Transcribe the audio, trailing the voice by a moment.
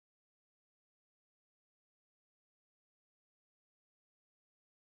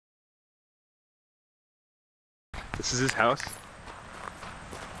This is his house.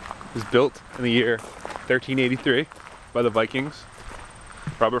 It was built in the year 1383 by the Vikings.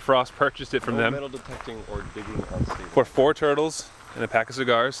 Robert Frost purchased it from them. Metal detecting or digging unstable. For 4 turtles and a pack of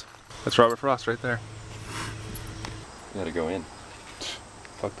cigars. That's Robert Frost right there. You gotta go in.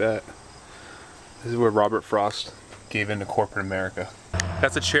 Fuck that. This is where Robert Frost gave in to corporate America.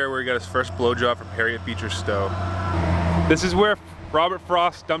 That's a chair where he got his first blowjob from Harriet Beecher Stowe. This is where Robert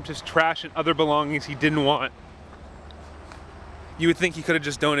Frost dumped his trash and other belongings he didn't want. You would think he could have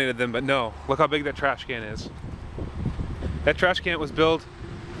just donated them, but no. Look how big that trash can is. That trash can was built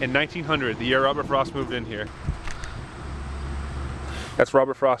in 1900, the year Robert Frost moved in here. That's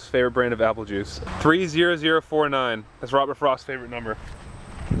Robert Frost's favorite brand of apple juice. 30049. That's Robert Frost's favorite number.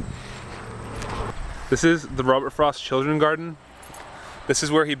 This is the Robert Frost Children's Garden. This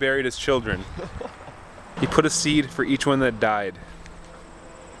is where he buried his children. He put a seed for each one that died.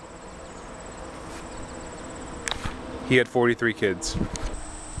 He had 43 kids.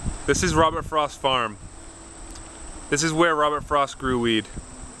 This is Robert Frost's farm. This is where Robert Frost grew weed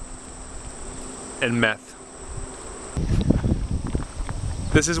and meth.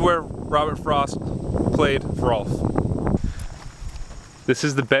 This is where Robert Frost played Rolf. This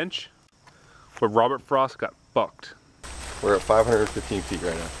is the bench where Robert Frost got fucked. We're at 515 feet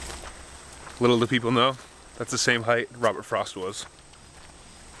right now. Little do people know, that's the same height Robert Frost was.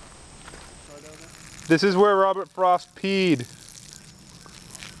 This is where Robert Frost peed.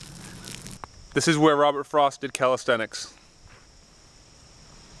 This is where Robert Frost did calisthenics.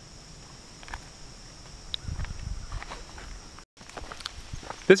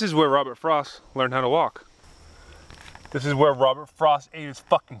 This is where Robert Frost learned how to walk. This is where Robert Frost ate his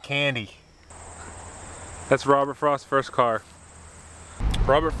fucking candy. That's Robert Frost's first car.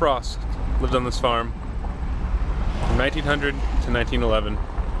 Robert Frost lived on this farm from 1900 to 1911.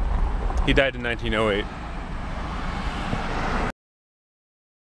 He died in 1908.